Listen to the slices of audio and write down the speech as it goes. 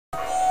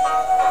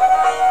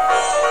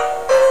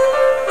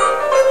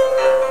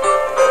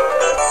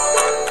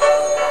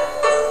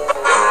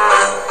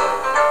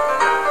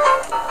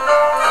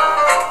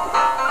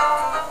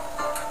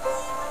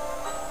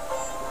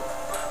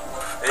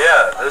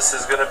this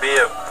is going to be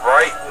a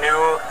bright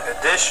new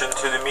addition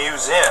to the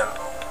museum.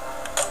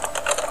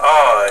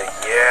 Oh,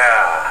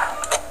 yeah.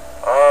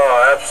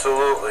 Oh,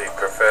 absolutely,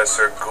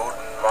 Professor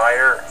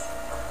Gutenmeyer.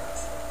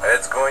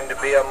 It's going to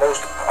be a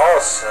most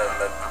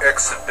awesome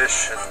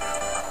exhibition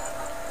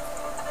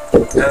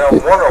and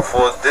a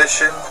wonderful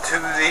addition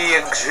to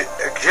the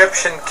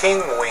Egyptian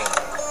King Wing.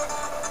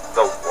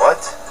 The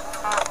what?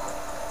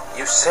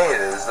 You say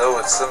it as though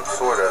it's some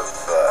sort of,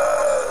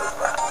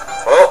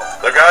 well,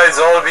 the guys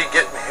ought to be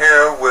getting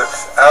here with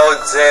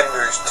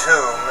Alexander's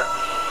tomb,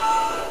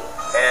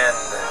 and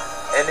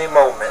any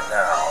moment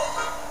now.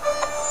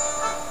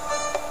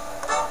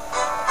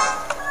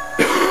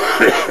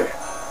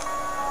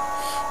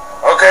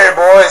 Okay,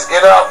 boys,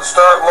 get out and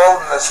start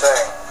loading this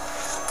thing.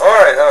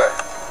 Alright,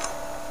 alright.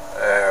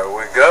 There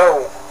we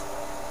go.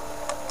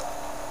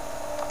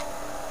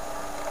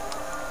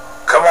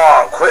 Come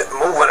on, quit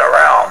moving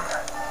around.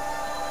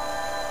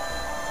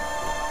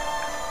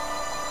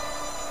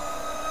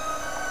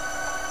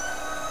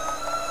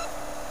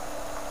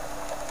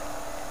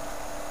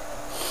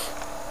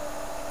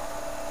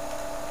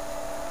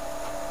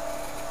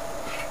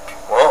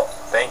 Well,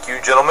 thank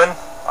you, gentlemen.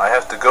 I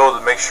have to go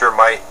to make sure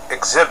my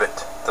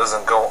exhibit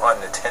doesn't go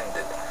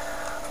unattended.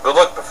 Good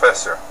luck,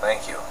 Professor.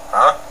 Thank you.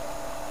 Huh?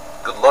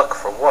 Good luck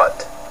for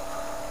what?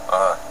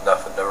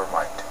 Nothing. Never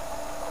mind.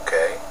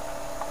 Okay.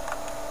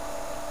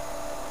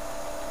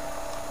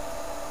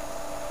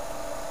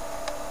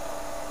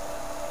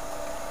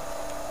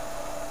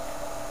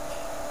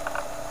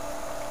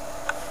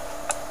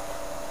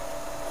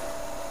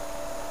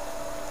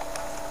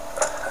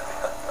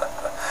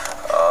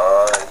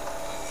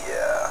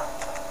 Yeah.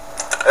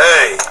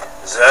 Hey,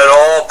 is that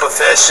all,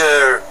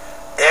 Professor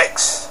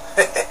X?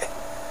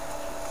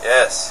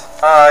 Yes.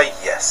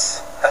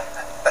 Yes.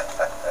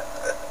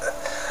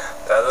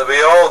 That'll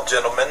be all,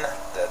 gentlemen.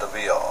 That'll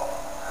be all.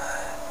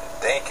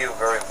 Thank you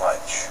very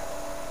much.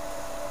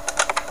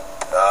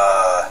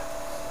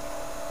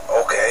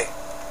 Okay.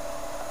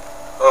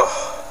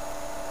 Oh,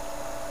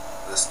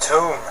 this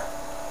tomb.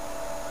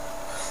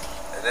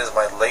 It is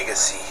my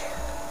legacy.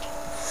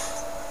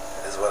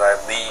 It is what I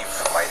leave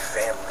for my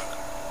family.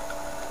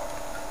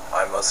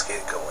 I must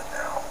get going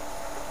now.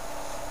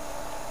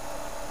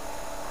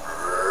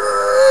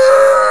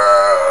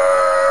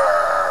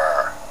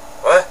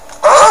 What?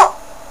 Oh!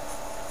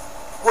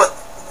 What?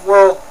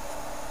 Well...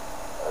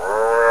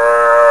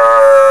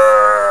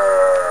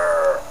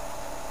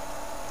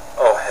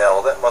 Oh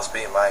hell, that must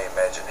be my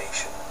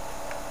imagination.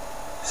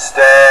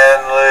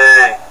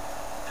 Stanley!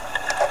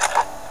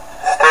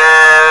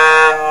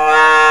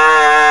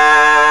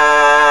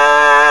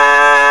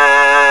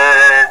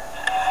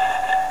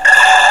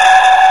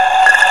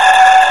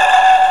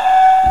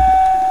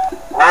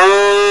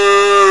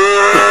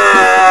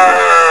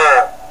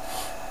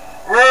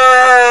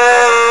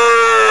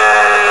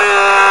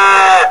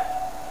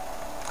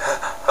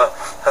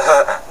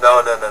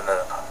 No.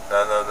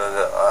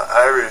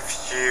 I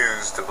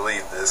refuse to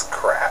believe this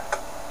crap.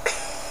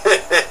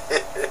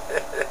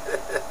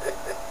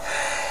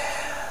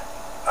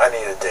 I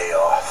need a day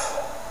off.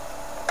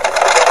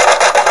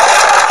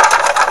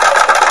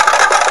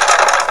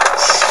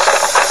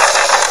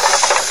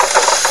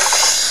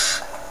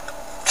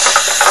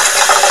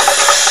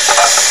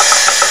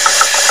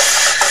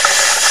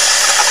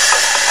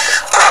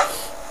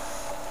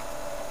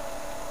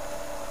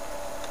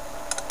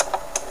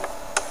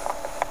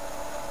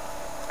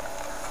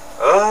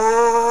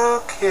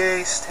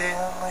 Okay,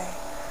 Stanley.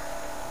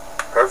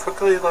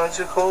 Perfectly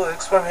logical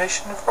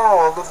explanation for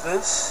all of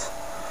this.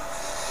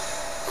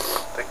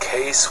 The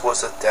case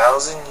was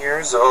 1,000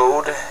 years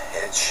old.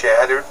 It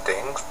shattered,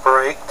 things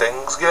break,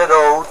 things get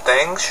old.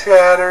 Things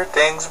shatter,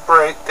 things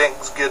break,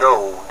 things get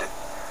old.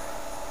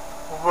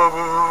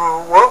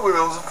 What were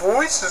those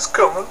voices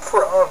coming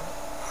from?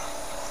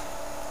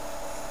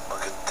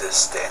 Look at this,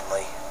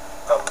 Stanley.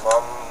 A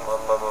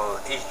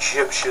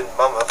Egyptian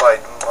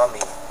mummified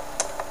mummy.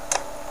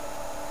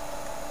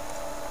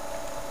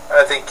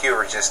 I think you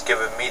were just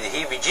giving me the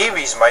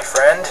heebie-jeebies, my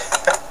friend.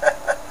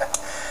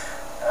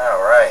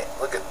 Alright,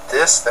 look at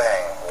this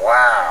thing.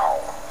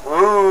 Wow.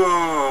 Ooh,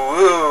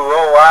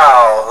 oh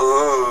wow.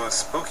 Ooh,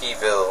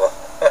 Spookyville.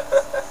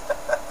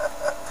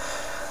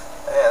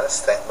 Man,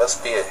 this thing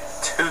must be a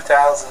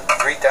 2,000,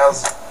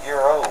 3,000 year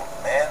old,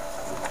 man.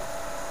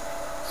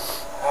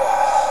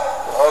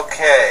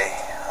 Okay,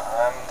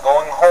 I'm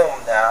going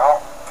home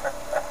now.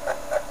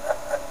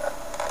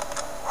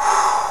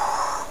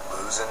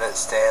 Losing it,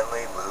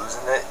 Stanley,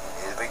 losing it.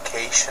 You need a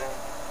vacation.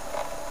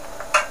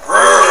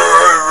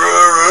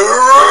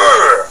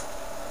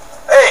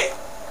 Hey,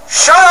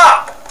 shut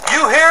up!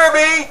 You hear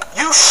me?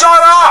 You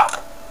shut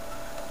up!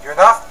 You're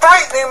not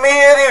frightening me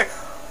any...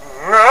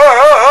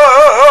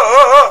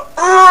 Oh!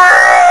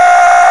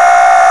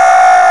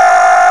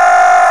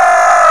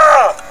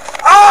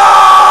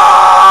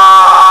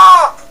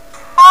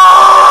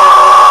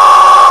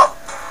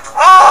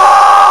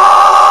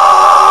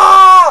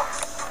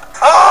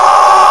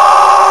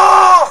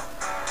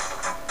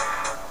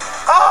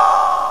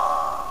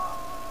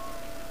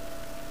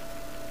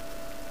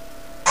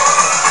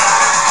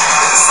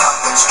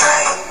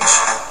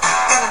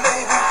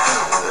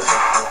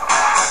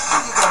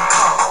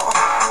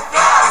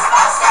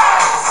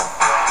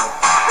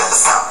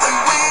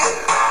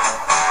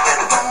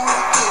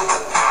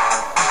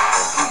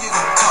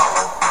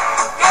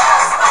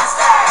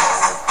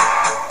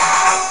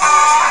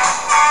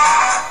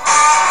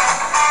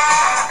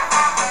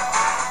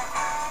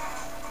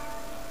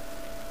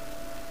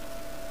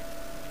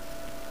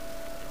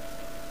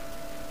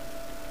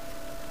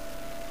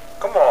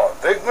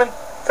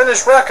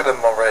 finished wrecking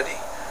them already.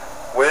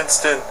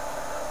 Winston,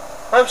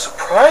 I'm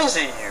surprised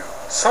at you.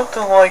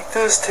 Something like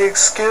this takes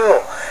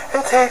skill.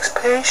 It takes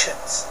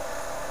patience.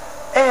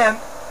 And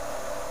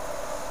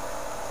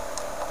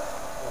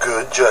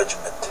good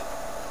judgment.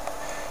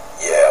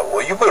 Yeah,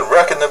 well, you've been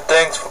wrecking them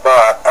things for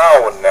about an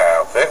hour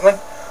now, Vinkman.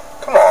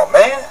 Come on,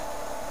 man.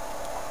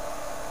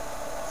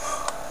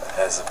 It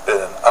hasn't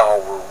been an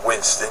hour,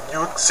 Winston.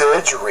 You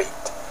exaggerate.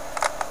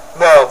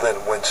 Now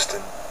then,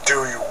 Winston,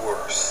 do your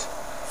worst.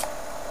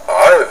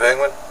 Alright,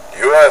 Vinkman.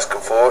 You're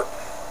asking for it.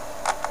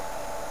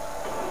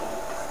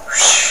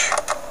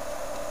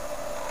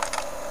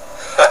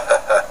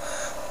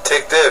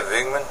 Take that,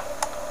 Vinkman.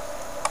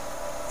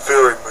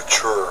 Very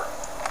mature.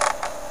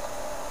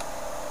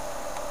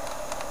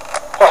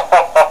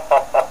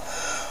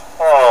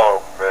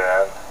 Oh,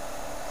 man.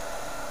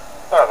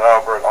 That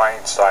Albert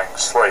Einstein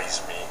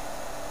slays me.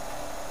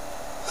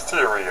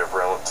 Theory of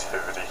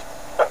relativity.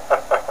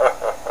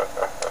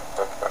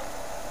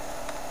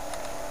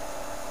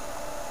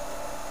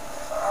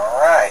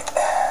 Alright.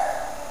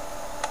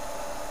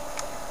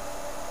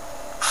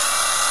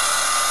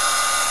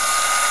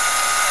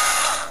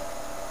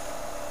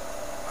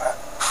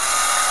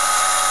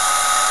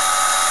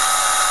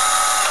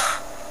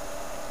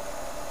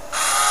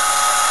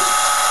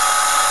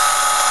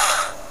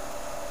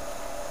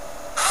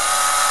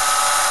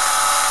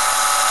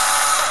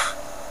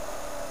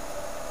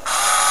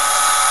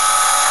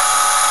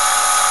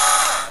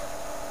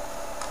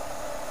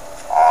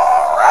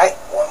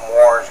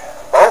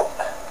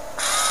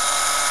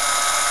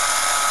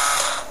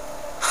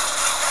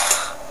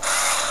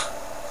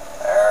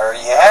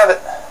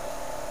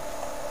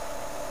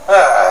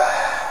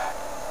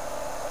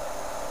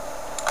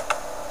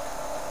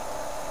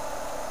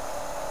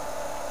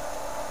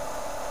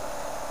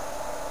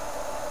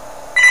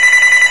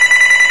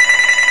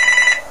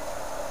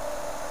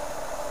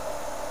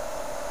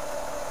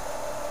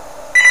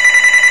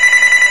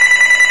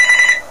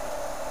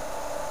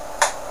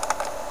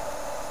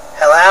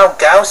 Hello,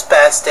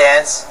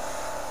 Ghostbusters.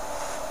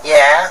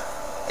 Yeah,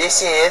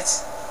 this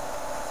is.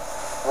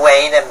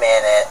 Wait a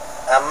minute.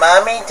 A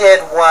mummy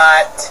did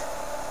what?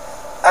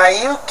 Are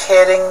you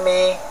kidding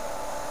me?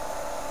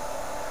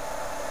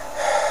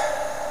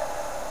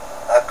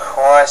 Of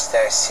course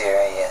they're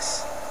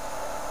serious.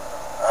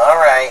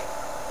 Alright.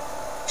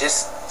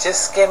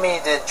 Just give me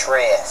the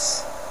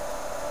dress.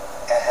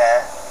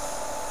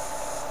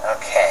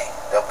 Okay.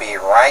 They'll be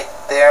right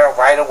there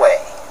right away.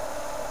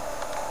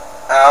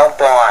 Oh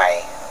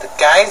boy. The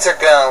guys are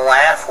gonna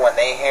laugh when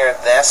they hear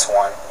this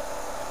one.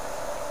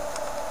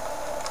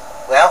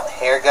 Well,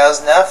 here goes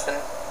nothing.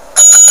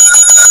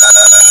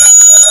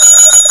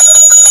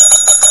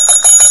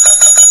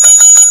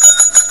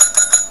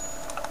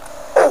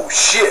 Oh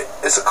shit,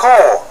 it's a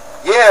call.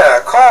 Yeah,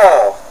 a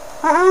call.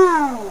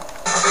 Woohoo!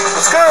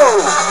 Let's go!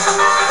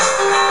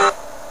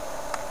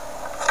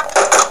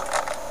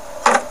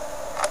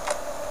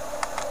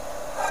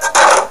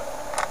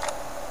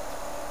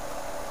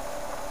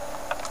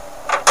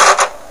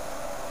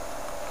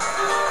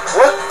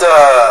 What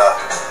the?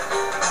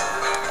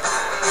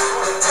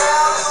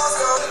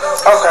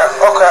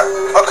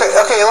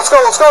 Okay, let's go,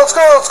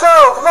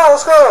 come on,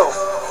 let's go!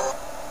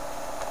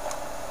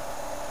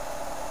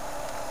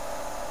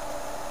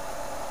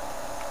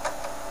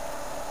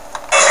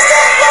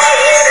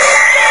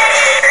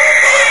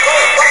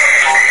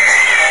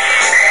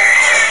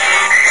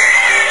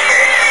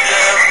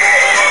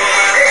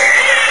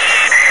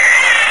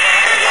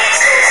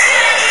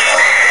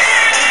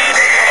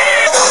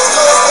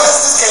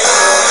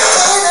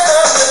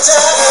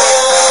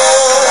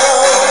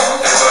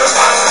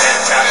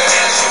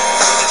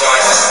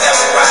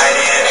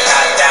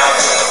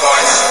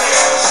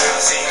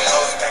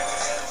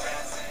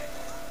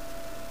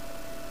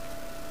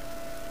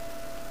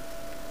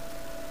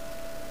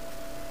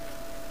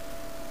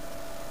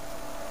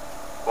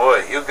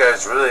 Boy, you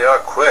guys really are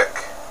quick.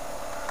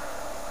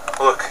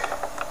 Look,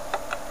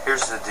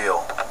 here's the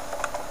deal.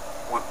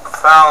 We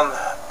found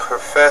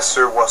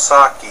Professor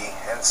Wasaki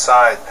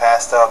inside,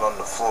 passed out on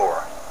the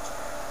floor.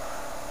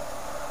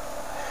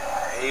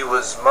 He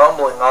was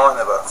mumbling on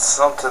about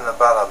something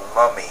about a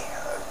mummy.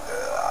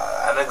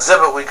 An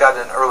exhibit we got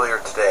in earlier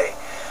today.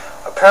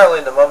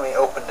 Apparently the mummy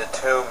opened the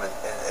tomb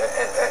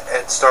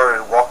and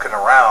started walking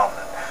around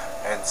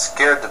and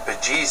scared the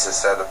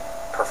bejesus out of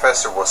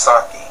Professor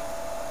Wasaki.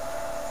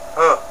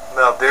 Huh,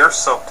 now there's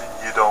something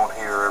you don't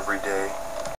hear every day.